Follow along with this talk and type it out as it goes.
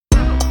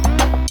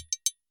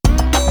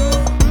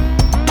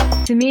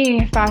To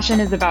me, fashion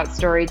is about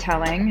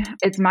storytelling.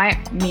 It's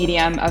my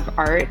medium of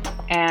art,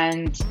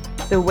 and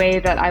the way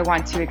that I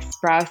want to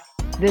express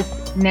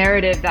this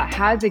narrative that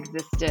has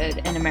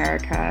existed in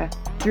America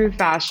through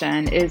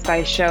fashion is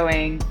by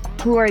showing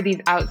who are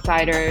these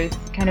outsiders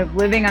kind of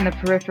living on the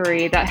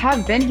periphery that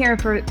have been here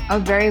for a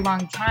very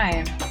long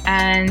time.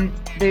 And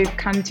they've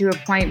come to a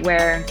point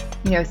where,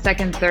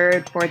 second,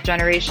 third, fourth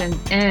generations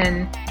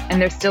in,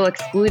 and they're still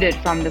excluded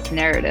from this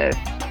narrative.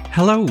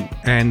 Hello,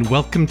 and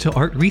welcome to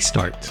Art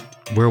Restart,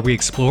 where we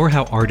explore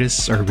how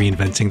artists are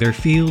reinventing their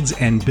fields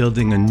and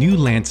building a new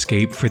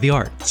landscape for the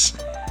arts.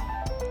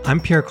 I'm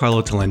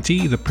Piercarlo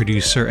Talenti, the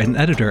producer and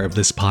editor of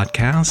this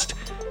podcast,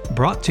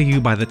 brought to you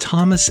by the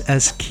Thomas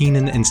S.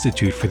 Keenan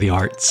Institute for the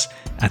Arts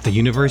at the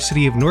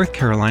University of North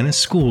Carolina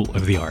School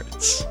of the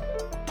Arts.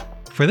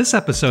 For this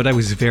episode, I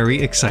was very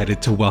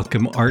excited to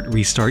welcome Art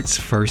Restart's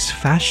first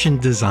fashion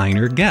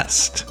designer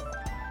guest.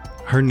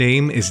 Her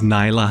name is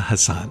Naila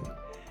Hassan.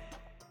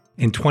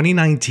 In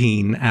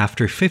 2019,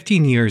 after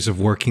 15 years of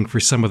working for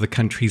some of the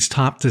country's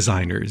top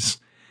designers,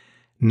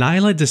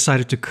 Naila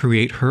decided to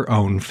create her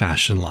own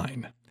fashion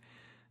line.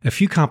 A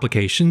few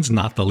complications,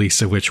 not the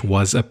least of which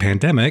was a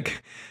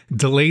pandemic,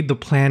 delayed the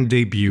planned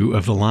debut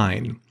of the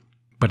line.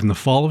 But in the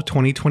fall of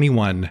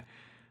 2021,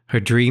 her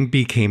dream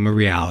became a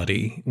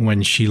reality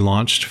when she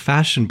launched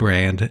fashion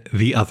brand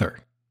The Other.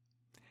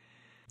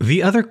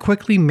 The Other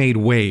quickly made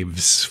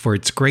waves for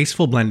its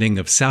graceful blending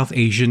of South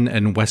Asian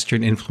and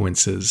Western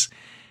influences,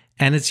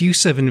 and its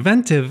use of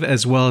inventive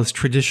as well as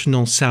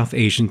traditional South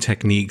Asian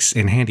techniques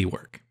in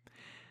handiwork.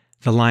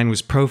 The line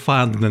was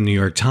profiled in the New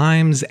York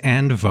Times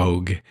and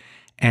Vogue,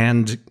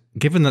 and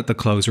given that the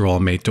clothes are all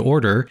made to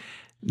order,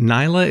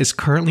 Naila is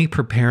currently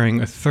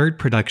preparing a third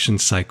production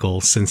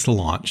cycle since the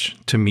launch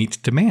to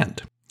meet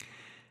demand.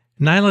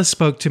 Naila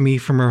spoke to me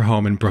from her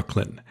home in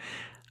Brooklyn.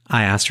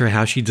 I asked her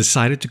how she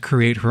decided to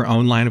create her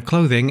own line of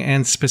clothing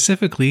and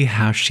specifically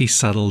how she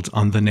settled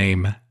on the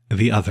name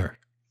The Other.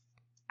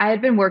 I had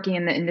been working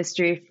in the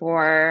industry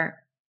for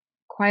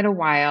quite a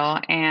while,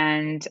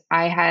 and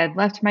I had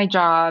left my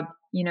job,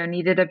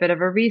 needed a bit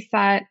of a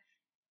reset,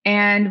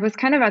 and was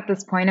kind of at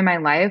this point in my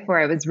life where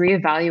I was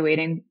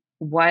reevaluating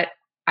what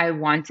I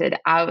wanted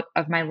out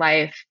of my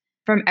life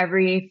from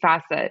every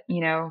facet,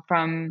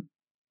 from,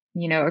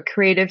 a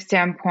creative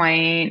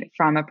standpoint,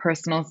 from a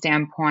personal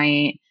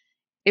standpoint.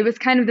 It was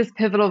kind of this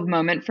pivotal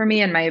moment for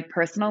me in my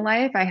personal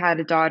life. I had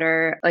a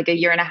daughter like a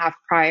year and a half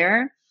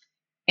prior.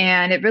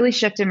 And it really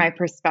shifted my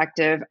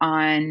perspective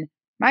on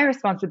my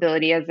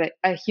responsibility as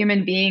a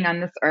human being on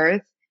this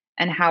earth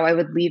and how I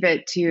would leave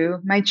it to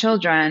my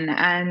children.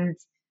 And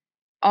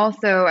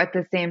also at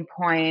the same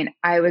point,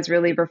 I was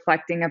really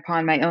reflecting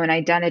upon my own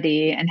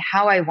identity and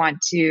how I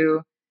want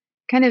to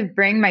kind of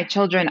bring my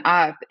children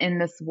up in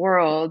this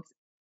world.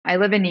 I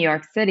live in New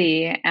York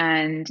City,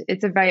 and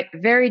it's a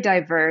very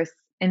diverse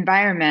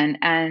environment.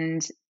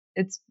 And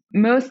it's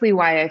mostly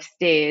why I've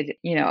stayed,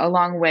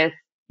 along with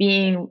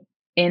being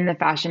in the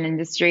fashion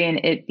industry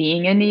and it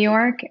being in New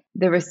York.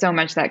 There was so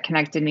much that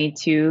connected me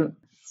to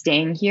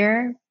staying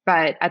here.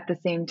 But at the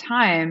same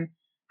time,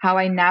 how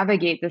I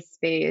navigate this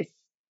space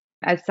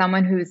as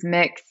someone who's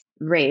mixed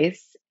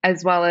race,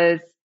 as well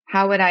as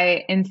how would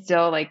I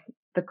instill like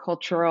the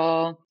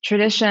cultural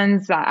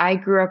traditions that I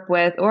grew up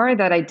with or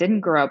that I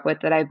didn't grow up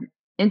with that I'm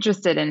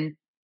interested in,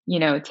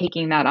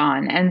 taking that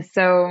on. And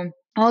so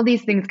all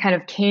these things kind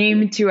of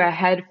came to a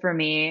head for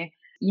me.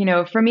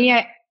 For me,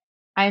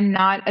 I'm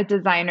not a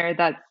designer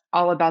that's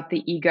all about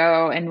the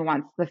ego and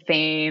wants the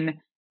fame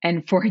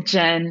and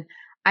fortune.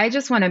 I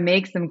just want to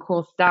make some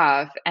cool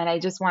stuff, and I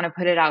just want to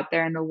put it out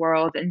there in the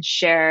world and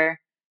share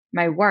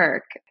my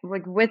work.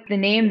 Like with the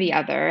name The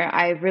Other,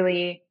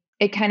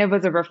 it kind of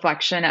was a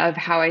reflection of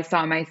how I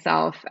saw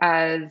myself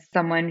as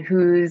someone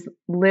who's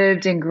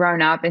lived and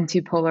grown up in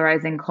two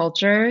polarizing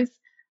cultures.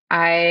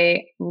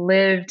 I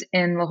lived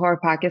in Lahore,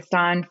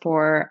 Pakistan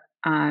for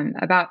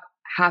about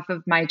half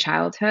of my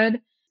childhood.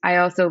 I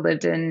also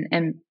lived in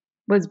and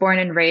was born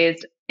and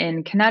raised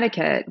in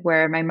Connecticut,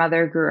 where my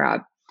mother grew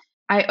up.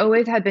 I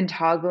always had been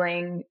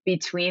toggling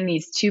between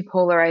these two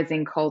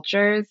polarizing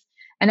cultures,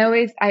 and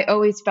I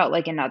always felt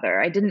like another.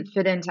 I didn't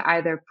fit into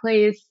either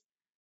place.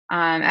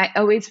 I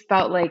always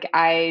felt like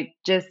I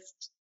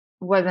just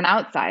was an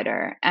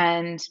outsider,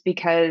 and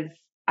because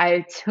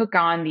I took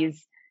on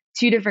these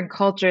two different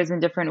cultures in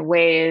different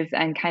ways,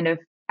 and kind of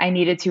I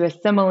needed to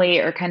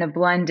assimilate or kind of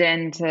blend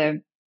in to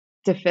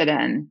fit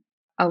in.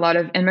 A lot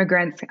of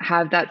immigrants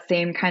have that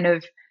same kind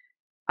of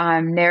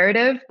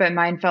narrative, but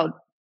mine felt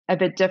a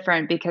bit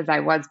different because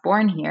I was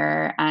born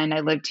here and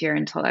I lived here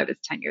until I was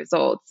 10 years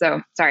old.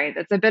 So sorry,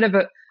 that's a bit of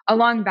a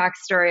long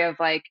backstory of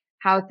like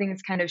how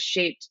things kind of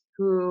shaped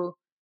who,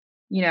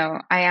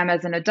 I am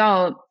as an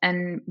adult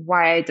and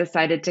why I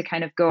decided to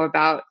kind of go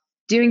about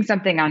doing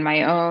something on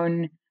my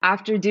own.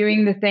 After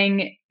doing the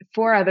thing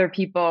for other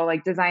people,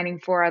 like designing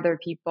for other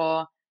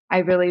people, I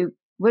really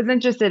was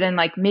interested in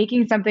like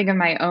making something of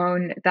my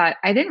own that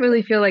I didn't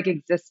really feel like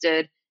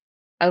existed,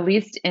 at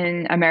least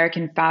in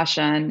American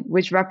fashion,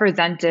 which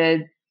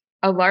represented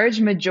a large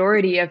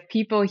majority of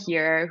people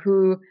here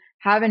who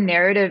have a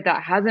narrative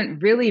that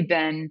hasn't really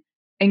been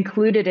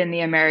included in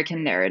the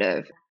American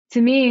narrative.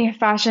 To me,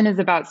 fashion is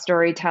about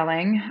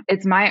storytelling.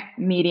 It's my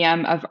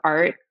medium of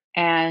art,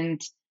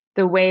 and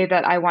the way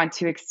that I want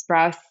to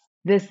express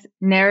this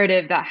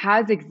narrative that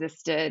has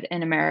existed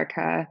in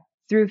America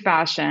through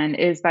fashion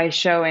is by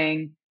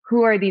showing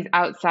who are these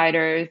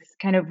outsiders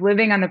kind of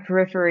living on the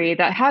periphery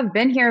that have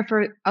been here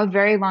for a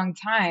very long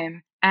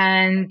time.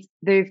 And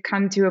they've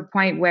come to a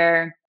point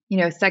where,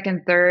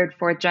 second, third,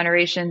 fourth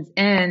generations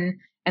in,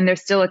 and they're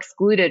still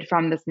excluded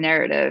from this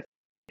narrative.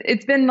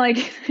 It's been like,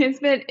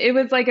 it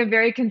was like a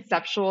very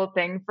conceptual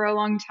thing for a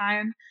long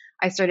time.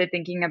 I started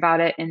thinking about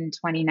it in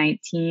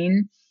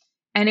 2019.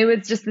 And it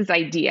was just this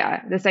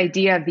idea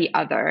of the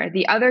other.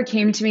 The other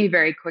came to me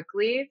very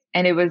quickly.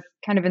 And it was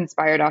kind of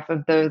inspired off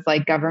of those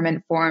like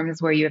government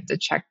forms where you have to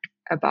check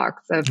a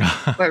box of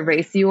what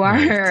race you are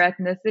Right. or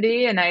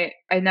ethnicity. And I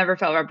never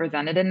felt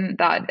represented in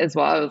that as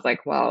well. I was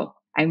like, well,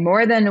 I'm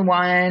more than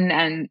one.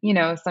 And,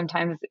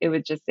 sometimes it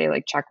would just say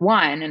like check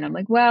one. And I'm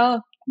like,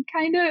 well,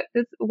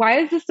 why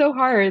is this so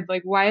hard?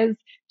 Like, why is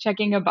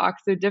checking a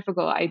box so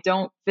difficult? I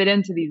don't fit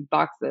into these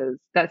boxes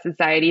that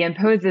society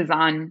imposes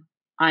on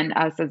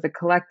us as a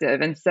collective.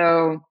 And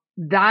so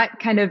that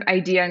kind of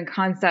idea and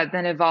concept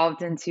then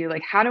evolved into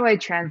like, how do I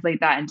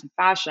translate that into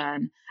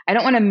fashion? I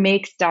don't want to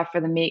make stuff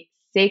for the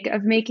sake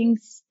of making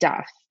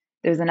stuff.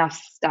 There's enough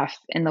stuff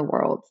in the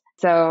world.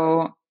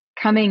 So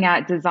coming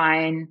at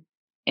design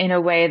in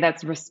a way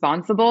that's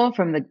responsible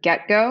from the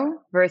get-go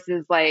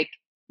versus like,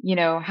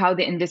 how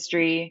the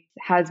industry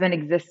has been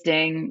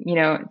existing,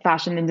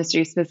 fashion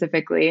industry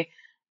specifically.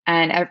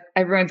 And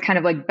everyone's kind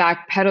of like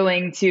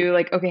backpedaling to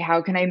like, okay,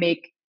 how can I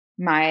make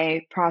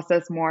my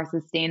process more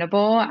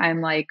sustainable? I'm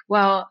like,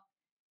 well,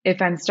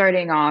 if I'm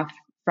starting off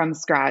from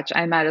scratch,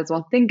 I might as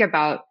well think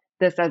about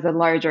this as a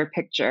larger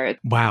picture.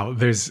 Wow,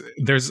 there's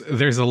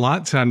a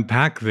lot to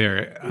unpack there,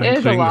 It is a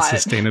including the lot.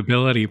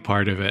 sustainability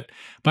part of it.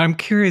 But I'm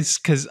curious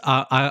because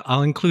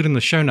I'll include in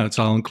the show notes,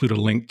 I'll include a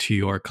link to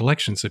your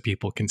collection so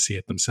people can see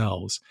it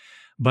themselves.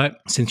 But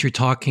since you're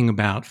talking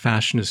about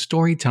fashion as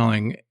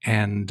storytelling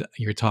and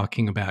you're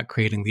talking about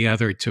creating the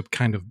other to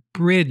kind of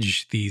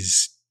bridge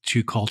these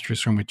two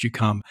cultures from which you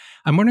come,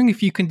 I'm wondering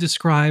if you can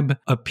describe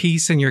a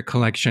piece in your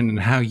collection and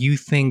how you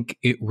think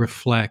it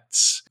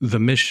reflects the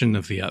mission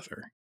of the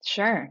other.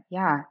 Sure.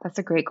 Yeah, that's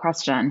a great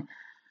question.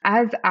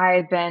 As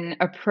I've been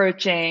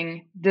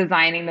approaching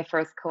designing the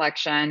first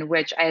collection,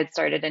 which I had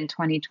started in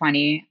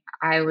 2020,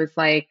 I was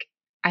like,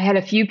 I had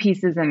a few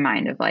pieces in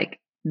mind of like,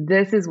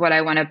 this is what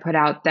I want to put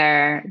out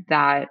there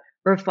that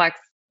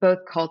reflects both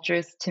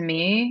cultures to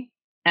me.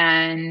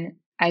 And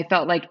I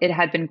felt like it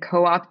had been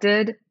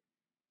co-opted,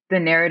 the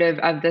narrative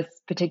of this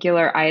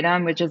particular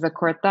item, which is a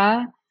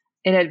kurta.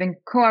 It had been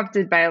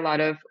co-opted by a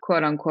lot of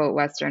quote unquote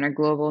Western or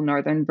global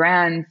Northern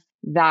brands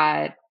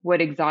that would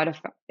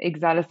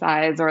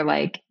exoticize or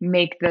like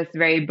make this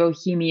very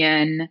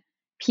bohemian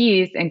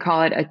piece and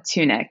call it a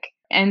tunic.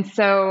 And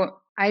so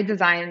I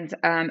designed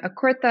a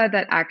kurta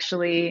that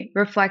actually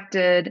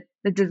reflected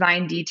the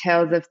design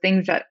details of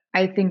things that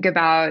I think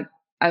about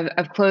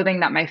of clothing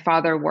that my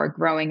father wore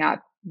growing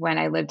up when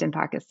I lived in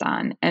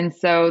Pakistan. And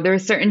so there are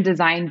certain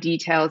design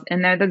details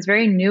in there that's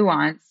very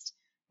nuanced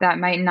that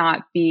might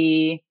not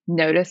be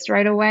noticed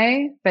right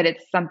away, but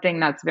it's something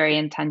that's very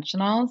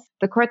intentional.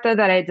 The kurta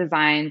that I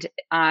designed,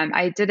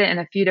 I did it in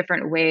a few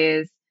different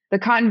ways. The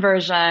cotton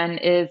version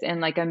is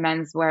in like a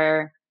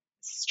menswear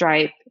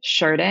stripe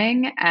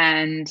shirting,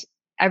 and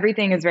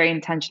everything is very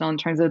intentional in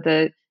terms of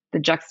the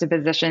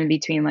juxtaposition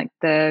between like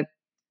the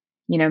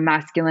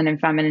masculine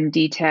and feminine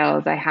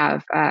details. I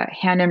have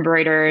hand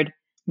embroidered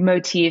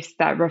motifs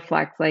that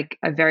reflect like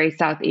a very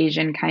South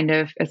Asian kind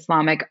of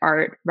Islamic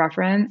art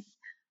reference.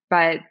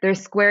 But there's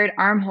squared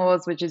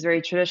armholes, which is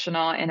very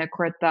traditional in a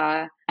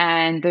kurta,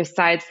 and there's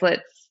side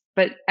slits,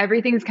 but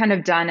everything's kind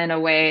of done in a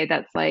way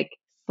that's like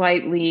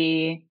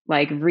slightly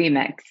like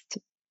remixed.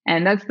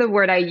 And that's the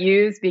word I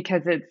use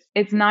because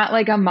it's not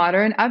like a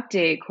modern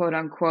update, quote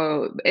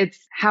unquote. It's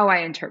how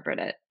I interpret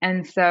it.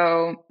 And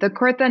so the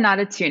kurta, not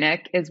a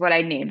tunic, is what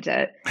I named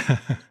it.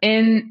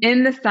 In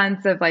the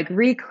sense of like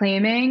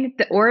reclaiming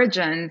the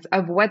origins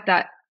of what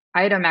that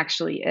item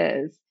actually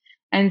is.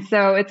 And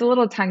so it's a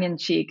little tongue in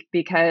cheek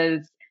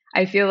because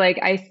I feel like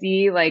I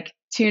see like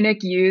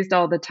tunic used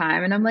all the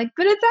time and I'm like,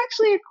 but it's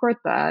actually a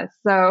kurta.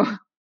 So,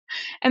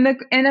 and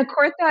a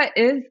kurta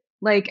is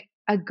like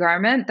a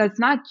garment that's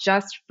not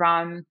just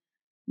from,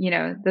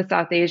 the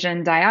South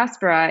Asian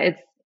diaspora.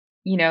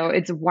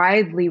 It's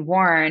widely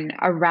worn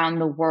around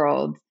the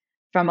world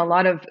from a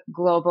lot of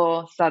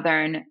global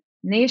Southern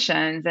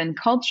nations and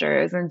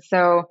cultures. And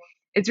so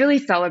it's really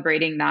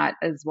celebrating that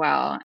as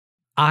well.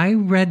 I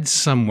read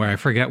somewhere, I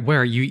forget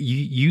where, you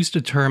used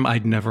a term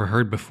I'd never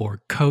heard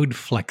before, code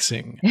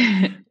flexing,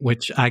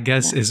 which I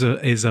guess Yeah.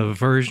 is a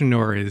version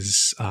or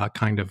is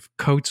kind of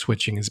code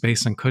switching, is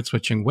based on code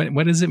switching.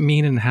 What does it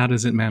mean and how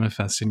does it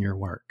manifest in your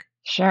work?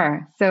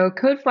 Sure. So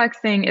code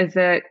flexing is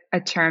a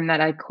term that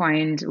I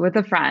coined with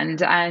a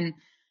friend. And,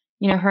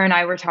 her and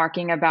I were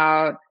talking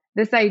about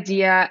this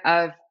idea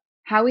of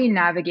how we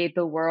navigate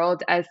the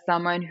world as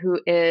someone who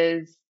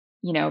is,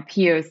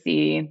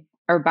 POC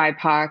or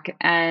BIPOC.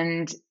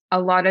 And a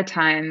lot of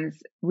times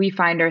we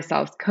find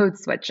ourselves code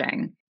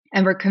switching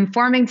and we're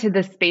conforming to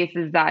the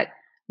spaces that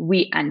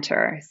we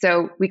enter.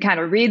 So we kind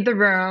of read the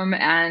room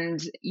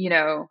and,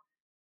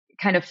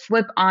 kind of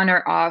flip on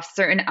or off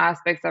certain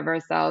aspects of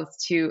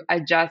ourselves to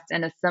adjust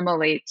and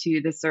assimilate to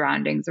the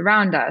surroundings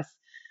around us.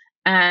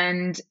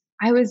 And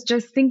I was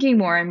just thinking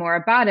more and more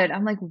about it.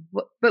 I'm like,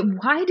 but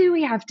why do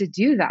we have to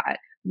do that?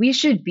 We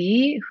should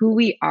be who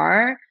we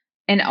are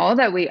and all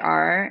that we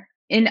are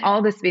in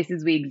all the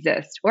spaces we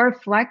exist, or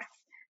flex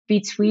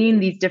between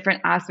these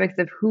different aspects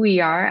of who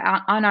we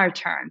are on our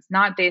terms,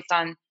 not based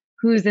on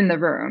who's in the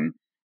room.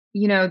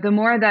 The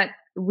more that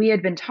we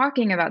had been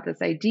talking about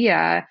this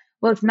idea,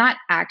 well, it's not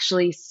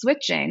actually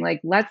switching.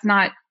 Like, let's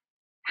not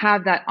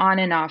have that on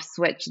and off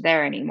switch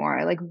there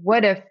anymore. Like,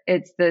 what if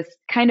it's this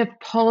kind of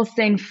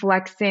pulsing,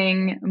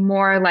 flexing,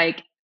 more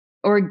like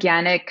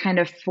organic kind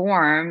of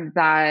form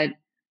that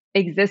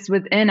exists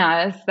within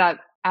us, that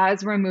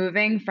as we're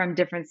moving from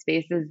different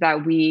spaces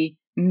that we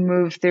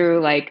move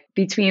through, like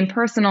between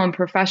personal and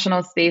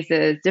professional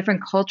spaces,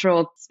 different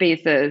cultural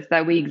spaces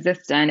that we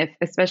exist in,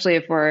 especially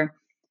if we're,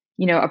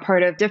 a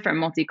part of different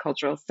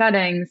multicultural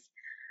settings,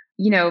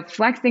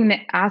 flexing the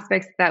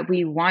aspects that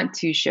we want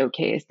to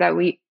showcase, that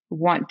we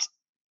want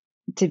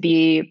to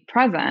be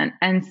present.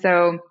 And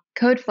so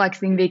code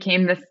flexing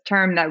became this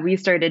term that we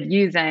started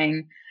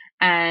using,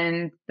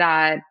 and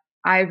that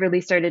I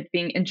really started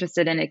being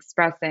interested in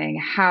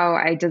expressing how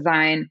I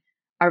design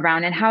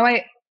around and how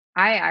I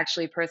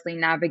actually personally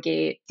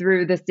navigate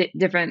through the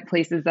different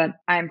places that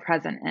I'm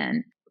present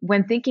in.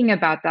 When thinking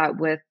about that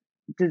with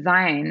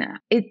design,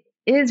 it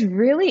is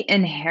really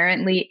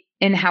inherently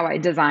in how I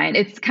design.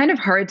 It's kind of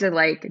hard to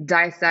like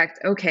dissect,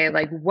 okay,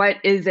 like what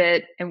is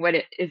it and what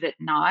is it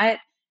not?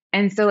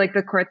 And so like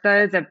the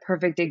kurta is a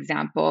perfect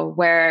example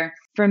where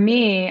for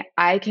me,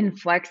 I can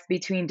flex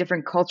between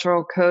different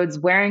cultural codes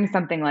wearing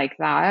something like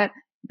that.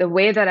 The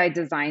way that I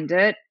designed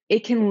it,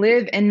 it can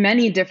live in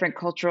many different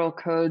cultural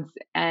codes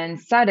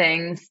and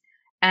settings.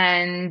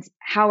 And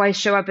how I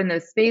show up in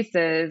those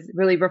spaces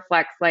really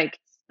reflects like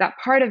that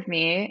part of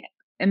me.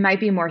 It might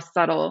be more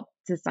subtle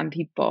to some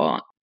people.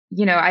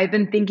 I've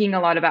been thinking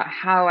a lot about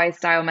how I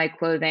style my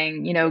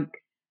clothing,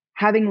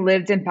 having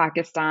lived in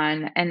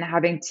Pakistan and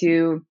having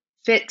to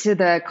fit to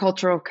the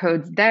cultural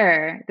codes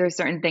there. There's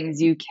certain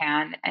things you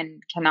can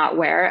and cannot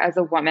wear as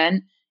a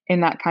woman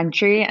in that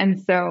country. And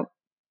so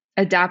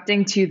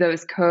adapting to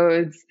those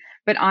codes,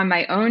 but on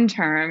my own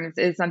terms,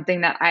 is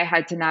something that I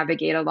had to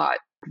navigate a lot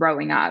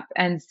growing up.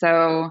 And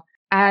so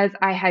as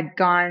I had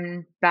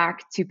gone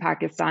back to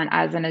Pakistan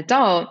as an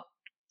adult,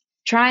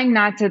 trying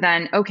not to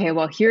then, okay,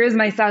 well, here's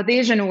my South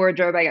Asian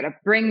wardrobe I got to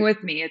bring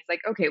with me. It's like,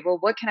 okay, well,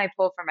 what can I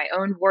pull from my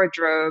own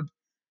wardrobe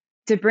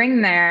to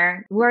bring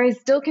there where I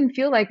still can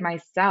feel like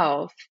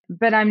myself,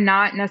 but I'm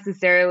not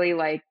necessarily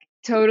like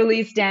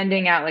totally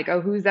standing out like, oh,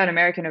 who's that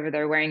American over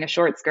there wearing a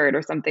short skirt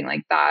or something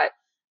like that,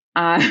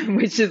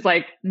 which is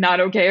like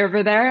not okay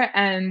over there.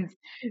 And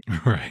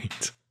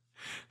right.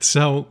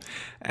 So,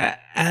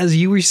 as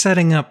you were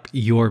setting up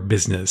your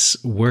business,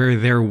 were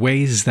there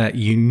ways that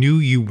you knew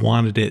you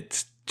wanted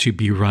it to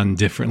be run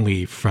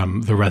differently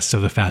from the rest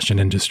of the fashion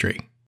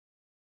industry?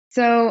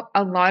 So,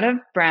 a lot of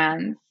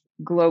brands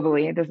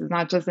globally, this is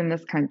not just in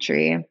this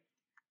country,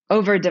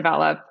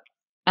 overdevelop.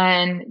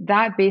 And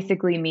that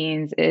basically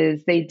means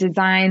is they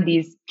design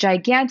these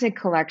gigantic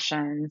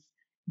collections,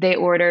 they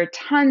order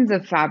tons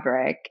of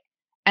fabric,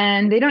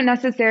 and they don't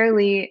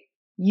necessarily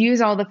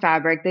use all the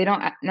fabric. They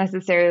don't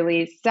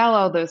necessarily sell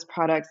all those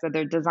products that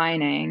they're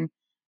designing.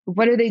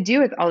 What do they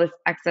do with all this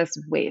excess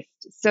waste?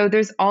 So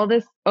there's all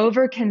this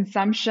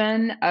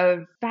overconsumption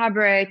of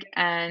fabric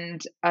and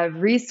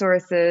of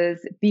resources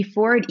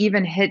before it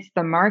even hits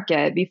the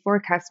market, before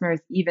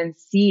customers even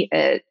see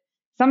it.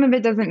 Some of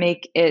it doesn't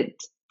make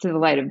it to the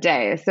light of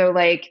day. So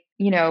like,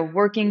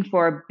 working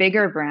for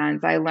bigger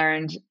brands, I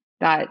learned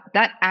that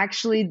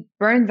actually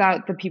burns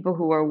out the people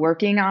who are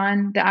working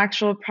on the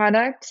actual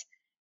product.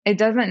 It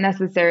doesn't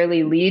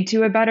necessarily lead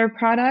to a better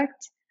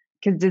product,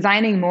 because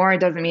designing more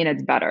doesn't mean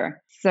it's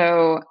better.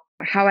 So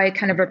how I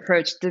kind of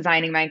approach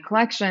designing my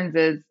collections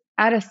is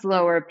at a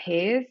slower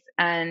pace,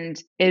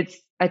 and it's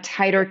a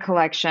tighter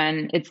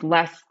collection. It's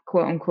less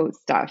quote unquote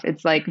stuff.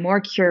 It's like more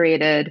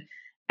curated,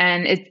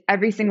 and it's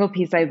every single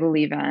piece I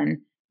believe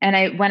in.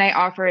 And when I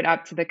offer it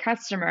up to the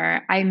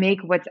customer, I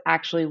make what's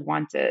actually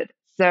wanted.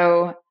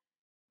 So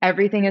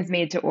everything is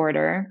made to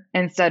order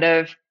instead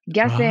of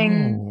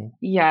guessing. Oh.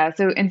 Yeah.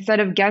 So instead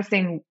of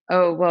guessing,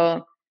 oh,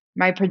 well,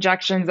 my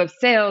projections of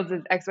sales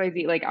is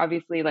XYZ. Like,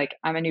 obviously, like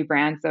I'm a new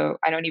brand, so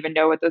I don't even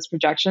know what those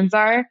projections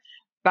are.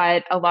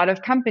 But a lot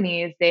of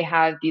companies, they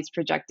have these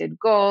projected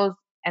goals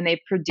and they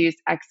produce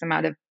X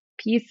amount of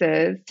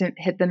pieces to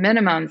hit the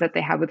minimums that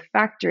they have with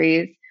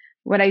factories.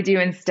 What I do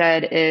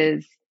instead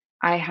is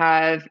I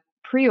have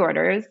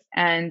pre-orders,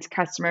 and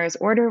customers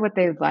order what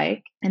they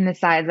like in the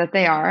size that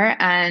they are.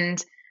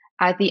 And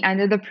At the end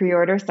of the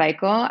pre-order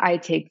cycle, I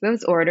take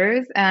those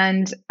orders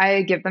and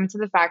I give them to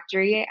the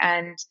factory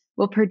and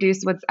we'll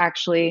produce what's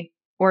actually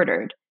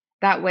ordered.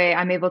 That way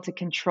I'm able to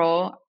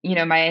control,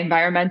 my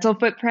environmental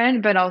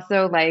footprint, but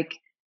also like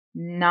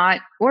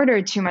not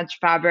order too much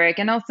fabric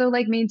and also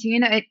like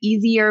maintain an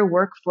easier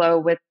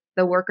workflow with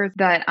the workers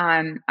that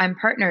I'm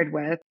partnered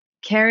with.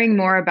 Caring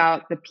more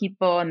about the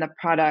people and the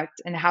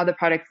product and how the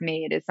product's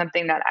made is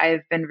something that I've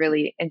been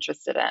really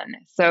interested in.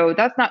 So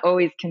that's not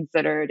always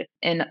considered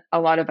in a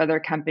lot of other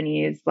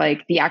companies,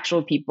 like the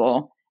actual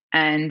people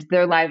and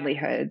their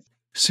livelihoods.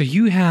 So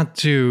you had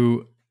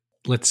to,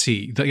 let's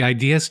see, the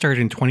idea started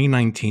in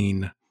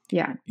 2019.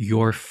 Yeah.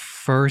 Your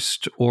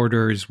first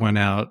orders went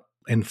out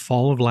in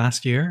fall of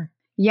last year?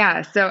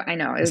 Yeah. So I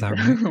know it's right?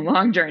 a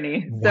long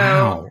journey.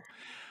 Wow.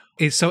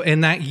 So in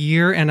that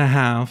year and a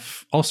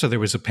half, also there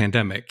was a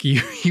pandemic.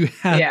 You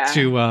had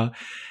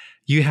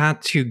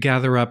to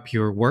gather up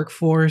your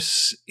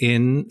workforce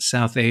in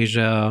South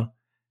Asia.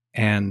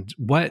 And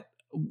what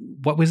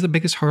was the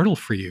biggest hurdle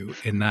for you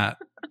in that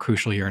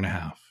crucial year and a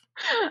half?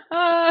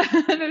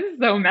 There's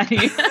so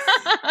many.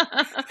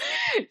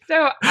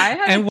 So I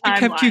had and what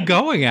kept you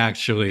going,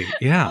 actually?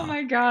 Yeah. Oh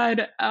my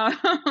God.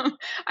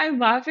 I'm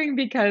laughing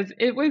because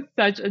it was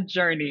such a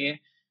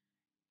journey.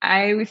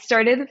 I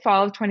started the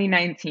fall of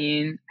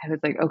 2019. I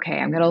was like, okay,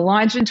 I'm going to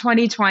launch in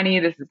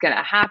 2020. This is going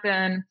to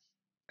happen.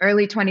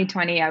 Early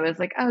 2020, I was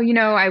like, oh,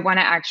 I want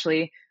to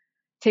actually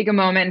take a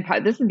moment.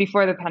 This is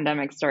before the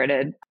pandemic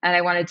started. And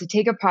I wanted to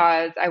take a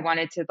pause. I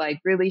wanted to like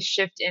really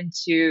shift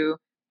into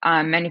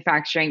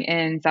manufacturing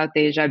in South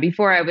Asia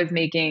before I was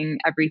making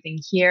everything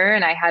here.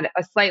 And I had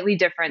a slightly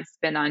different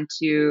spin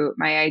onto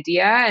my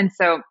idea. And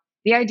so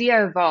the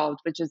idea evolved,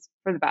 which is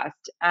for the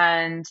best.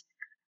 And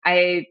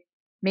I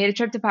made a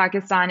trip to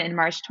Pakistan in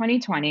March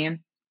 2020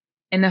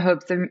 in the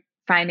hopes of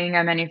finding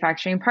a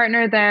manufacturing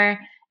partner there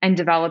and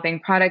developing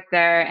product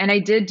there. And I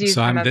did do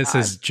some of that. This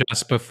is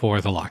just before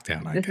the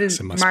lockdown, I guess. This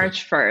is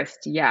March 1st.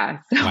 Yeah.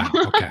 So wow.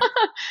 Okay.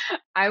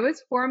 I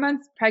was 4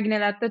 months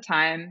pregnant at the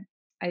time.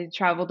 I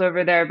traveled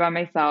over there by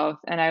myself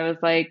and I was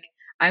like,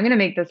 I'm going to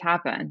make this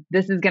happen.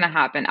 This is going to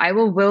happen. I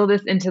will will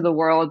this into the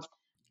world.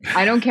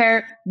 I don't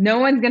care. No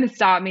one's going to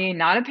stop me.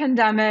 Not a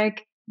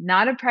pandemic,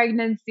 not a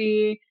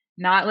pregnancy,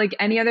 not like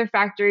any other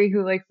factory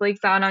who like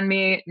flakes out on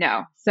me.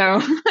 No.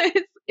 So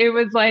it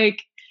was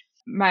like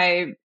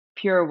my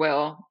pure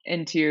will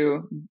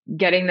into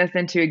getting this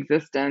into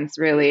existence,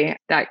 really,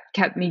 that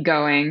kept me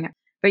going.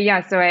 But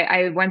yeah, so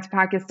I went to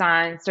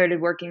Pakistan, started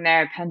working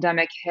there.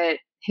 Pandemic hit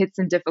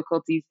some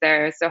difficulties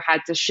there. So had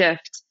to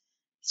shift,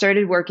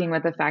 started working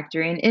with a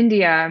factory in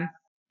India.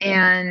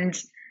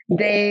 And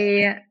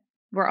they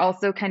were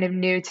also kind of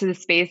new to the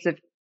space of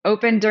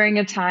open during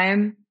a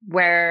time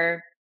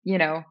where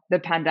the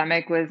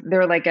pandemic was,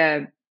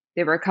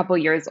 they were a couple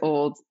years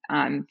old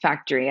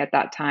factory at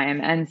that time.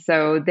 And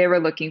so they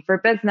were looking for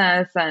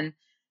business and,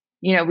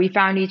 we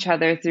found each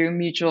other through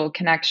mutual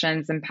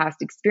connections and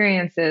past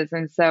experiences.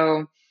 And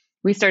so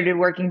we started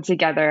working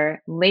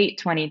together late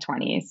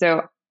 2020.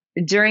 So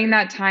during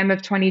that time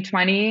of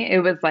 2020, it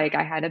was like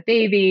I had a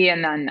baby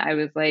and then I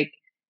was like,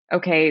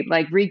 okay,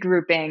 like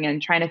regrouping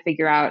and trying to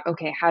figure out,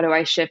 okay, how do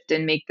I shift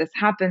and make this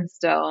happen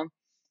still?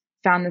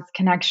 Found this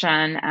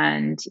connection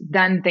and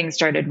then things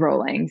started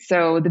rolling.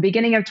 So the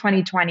beginning of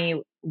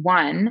 2021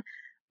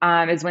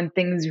 is when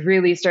things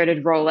really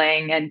started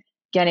rolling and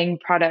getting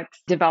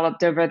products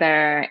developed over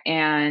there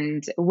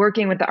and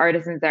working with the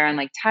artisans there on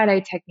like tie-dye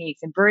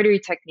techniques, embroidery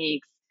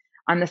techniques,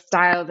 on the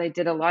styles. I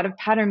did a lot of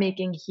pattern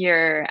making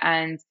here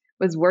and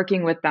was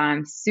working with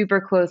them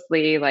super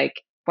closely.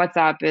 Like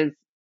WhatsApp is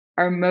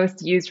our most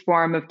used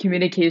form of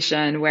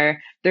communication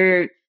where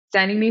they're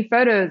sending me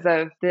photos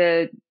of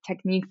the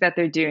techniques that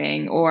they're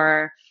doing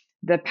or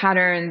the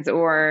patterns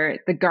or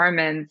the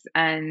garments,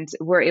 and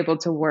we're able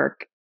to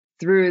work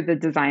through the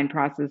design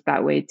process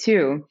that way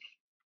too.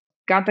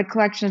 Got the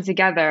collection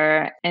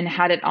together and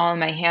had it all in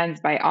my hands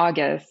by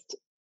August.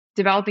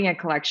 Developing a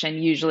collection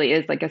usually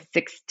is like a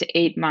 6 to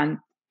 8 month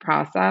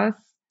process.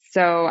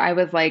 So I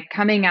was like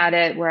coming at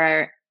it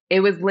where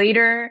it was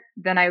later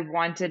than I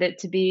wanted it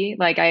to be.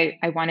 Like I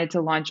wanted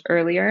to launch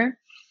earlier.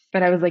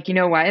 But I was like, you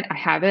know what? I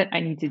have it. I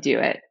need to do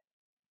it.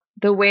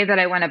 The way that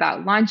I went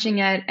about launching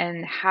it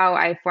and how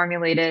I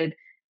formulated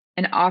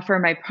and offer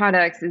my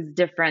products is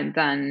different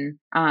than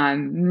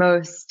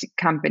most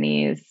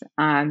companies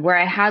where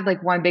I had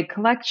like one big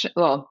collection,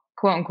 well,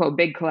 quote unquote,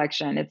 big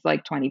collection. It's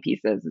like 20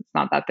 pieces. It's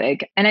not that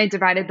big. And I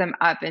divided them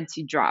up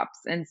into drops.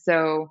 And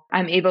so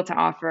I'm able to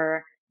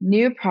offer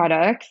new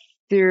products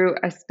through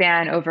a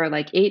span over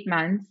like 8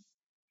 months.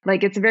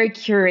 Like it's a very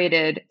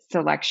curated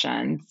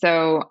selection.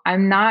 So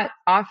I'm not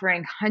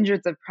offering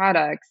hundreds of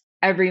products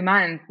every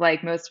month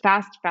like most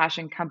fast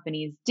fashion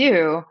companies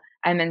do.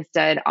 I'm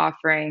instead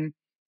offering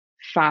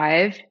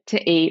 5 to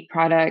 8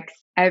 products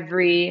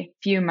every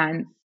few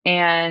months.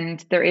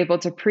 And they're able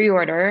to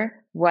pre-order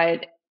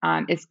what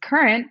is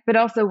current, but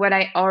also what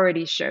I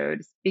already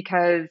showed.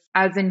 Because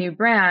as a new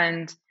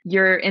brand,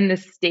 you're in the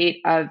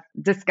state of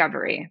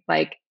discovery.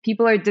 Like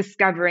people are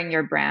discovering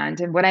your brand.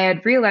 And what I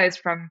had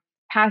realized from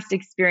past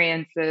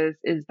experiences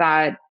is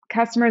that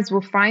customers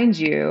will find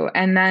you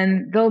and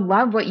then they'll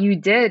love what you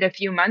did a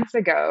few months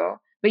ago,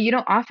 but you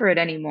don't offer it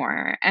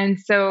anymore. And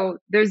so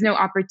there's no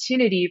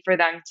opportunity for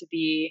them to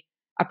be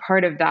a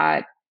part of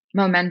that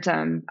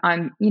momentum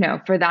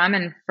for them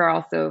and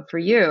for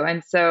you.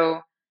 And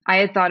so I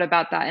had thought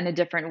about that in a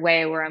different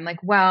way where I'm like,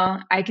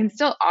 well, I can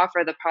still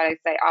offer the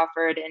products I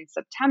offered in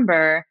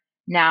September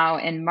now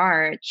in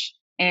March.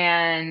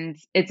 And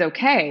it's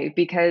okay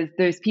because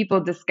there's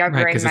people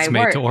discovering my work. It's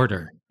made to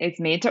order. It's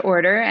made to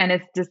order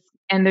and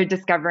and they're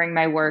discovering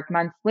my work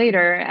months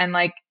later. And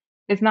like,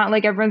 it's not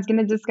like everyone's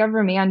going to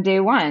discover me on day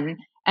one.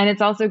 And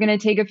it's also going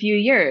to take a few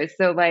years.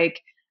 So like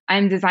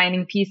I'm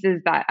designing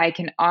pieces that I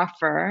can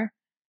offer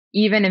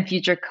even in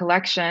future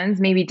collections,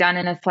 maybe done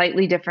in a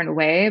slightly different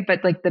way,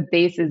 but like the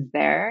base is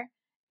there.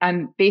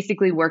 I'm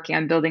basically working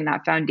on building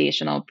that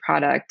foundational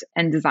product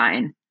and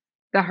design.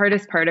 The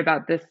hardest part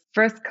about this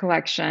first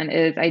collection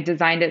is I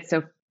designed it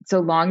so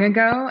long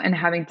ago and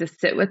having to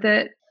sit with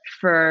it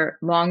for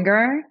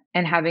longer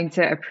and having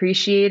to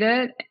appreciate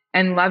it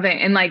and love it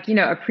and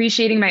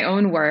appreciating my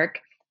own work,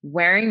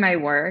 wearing my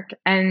work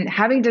and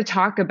having to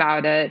talk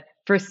about it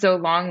for so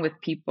long with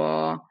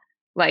people,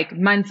 like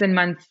months and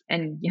months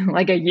and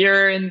like a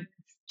year and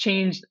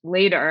change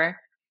later,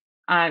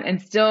 and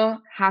still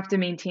have to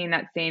maintain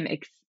that same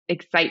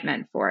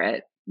excitement for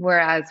it.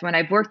 Whereas when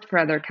I've worked for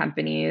other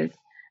companies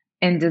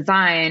in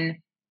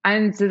design,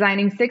 I'm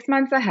designing 6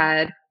 months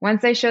ahead.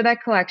 Once I show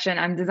that collection,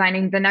 I'm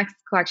designing the next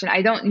collection.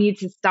 I don't need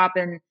to stop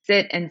and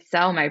sit and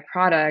sell my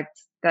product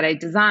that I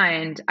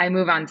designed. I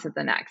move on to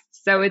the next.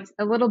 So it's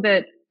a little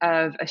bit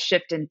of a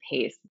shift in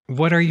pace.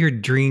 What are your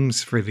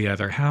dreams for the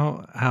other?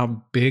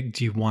 How big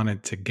do you want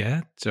it to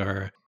get?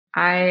 Or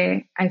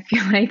I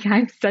feel like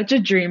I'm such a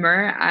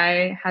dreamer.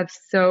 I have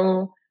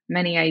so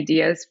many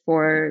ideas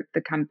for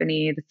the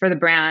company, for the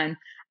brand.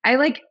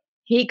 I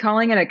hate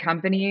calling it a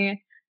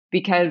company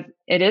because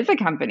it is a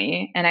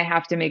company and I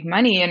have to make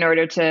money in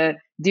order to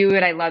do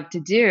what I love to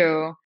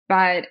do.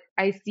 But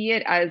I see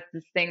it as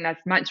this thing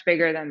that's much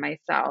bigger than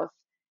myself.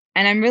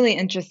 And I'm really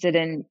interested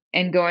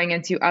in going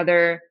into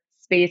other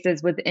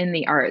spaces within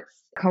the arts,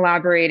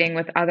 collaborating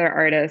with other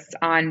artists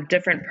on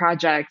different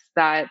projects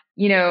that,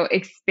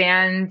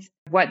 expand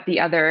what the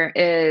other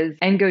is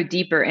and go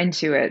deeper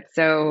into it.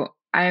 So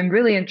I'm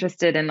really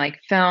interested in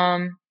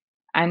film.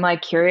 I'm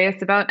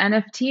curious about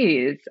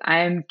NFTs.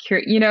 I'm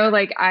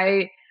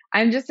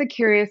just a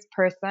curious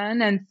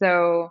person. And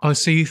so. Oh,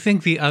 so you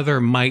think the other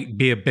might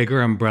be a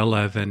bigger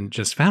umbrella than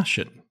just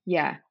fashion?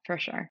 Yeah, for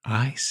sure.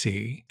 I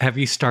see. Have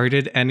you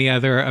started any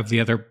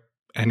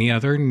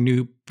other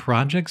new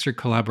projects or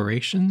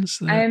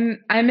collaborations?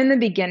 I'm in the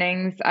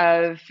beginnings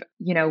of,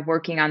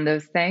 working on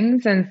those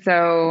things. And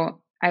so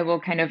I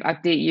will kind of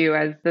update you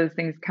as those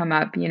things come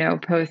up,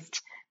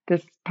 post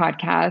this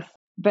podcast.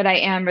 But I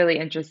am really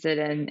interested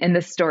in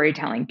the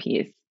storytelling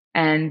piece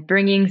and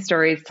bringing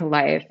stories to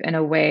life in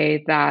a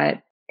way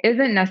that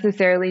isn't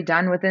necessarily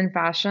done within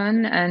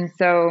fashion. And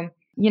so,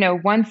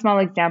 one small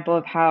example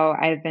of how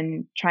I've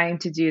been trying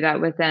to do that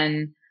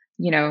within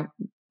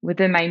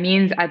my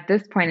means at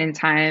this point in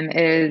time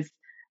is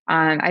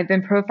I've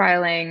been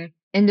profiling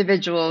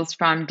individuals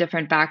from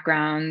different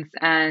backgrounds.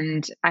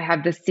 And I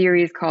have this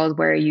series called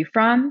Where Are You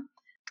From?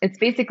 It's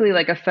basically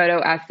like a photo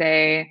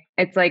essay.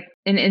 It's like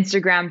an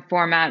Instagram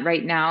format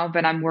right now,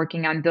 but I'm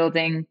working on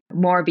building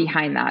more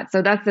behind that.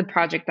 So that's the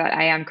project that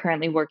I am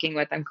currently working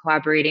with. I'm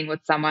collaborating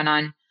with someone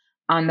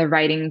on the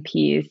writing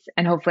piece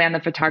and hopefully on the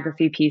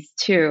photography piece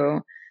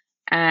too.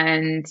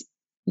 And,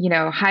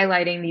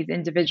 highlighting these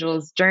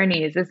individuals'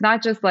 journeys. It's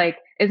not just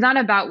it's not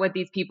about what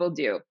these people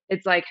do.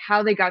 It's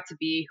how they got to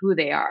be who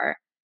they are.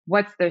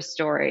 What's their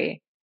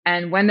story?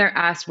 And when they're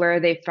asked, where are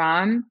they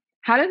from?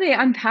 How do they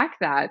unpack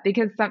that?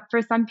 Because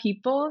for some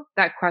people,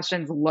 that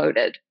question's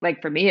loaded.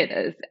 For me, it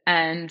is.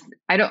 And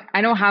I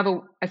don't have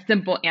a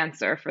simple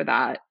answer for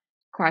that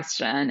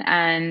question.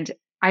 And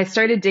I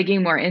started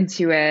digging more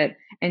into it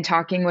and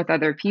talking with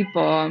other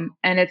people.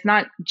 And it's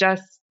not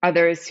just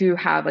others who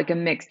have a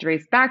mixed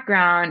race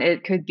background.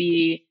 It could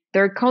be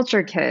third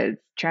culture kids,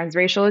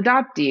 transracial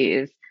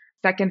adoptees,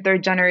 second,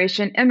 third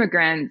generation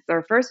immigrants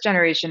or first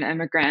generation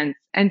immigrants,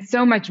 and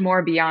so much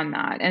more beyond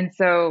that. And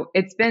so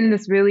it's been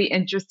this really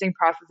interesting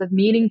process of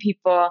meeting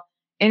people,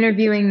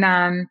 interviewing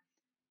them.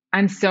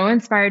 I'm so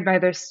inspired by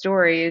their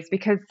stories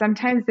because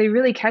sometimes they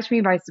really catch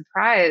me by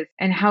surprise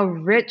and how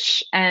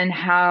rich and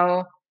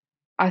how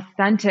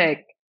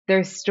authentic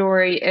their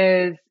story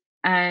is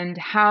and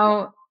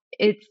how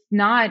it's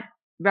not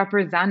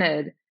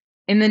represented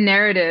in the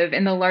narrative,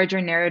 in the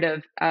larger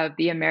narrative of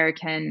the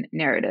American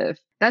narrative.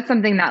 That's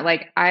something that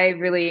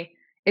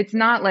it's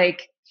not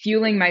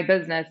fueling my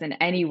business in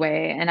any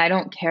way. And I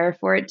don't care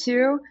for it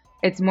to.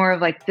 It's more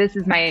of this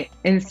is my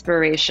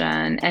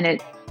inspiration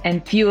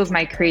and fuels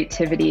my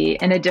creativity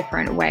in a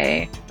different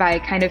way by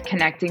kind of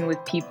connecting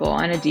with people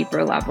on a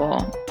deeper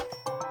level.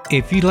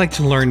 If you'd like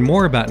to learn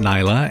more about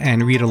Nyla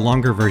and read a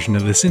longer version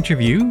of this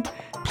interview,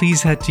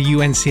 please head to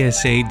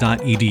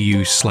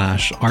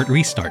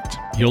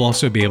uncsa.edu/artrestart. You'll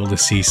also be able to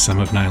see some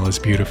of Nyla's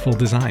beautiful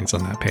designs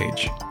on that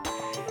page.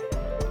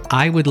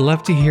 I would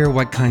love to hear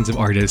what kinds of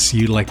artists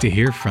you'd like to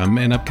hear from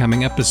in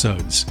upcoming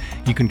episodes.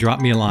 You can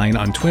drop me a line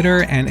on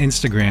Twitter and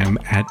Instagram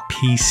at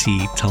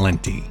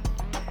PCTalenti.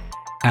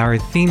 Our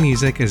theme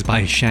music is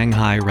by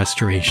Shanghai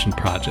Restoration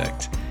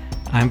Project.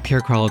 I'm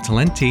Piercarlo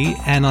Talenti,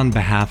 and on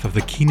behalf of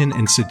the Kenan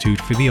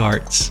Institute for the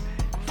Arts,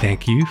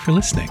 thank you for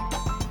listening.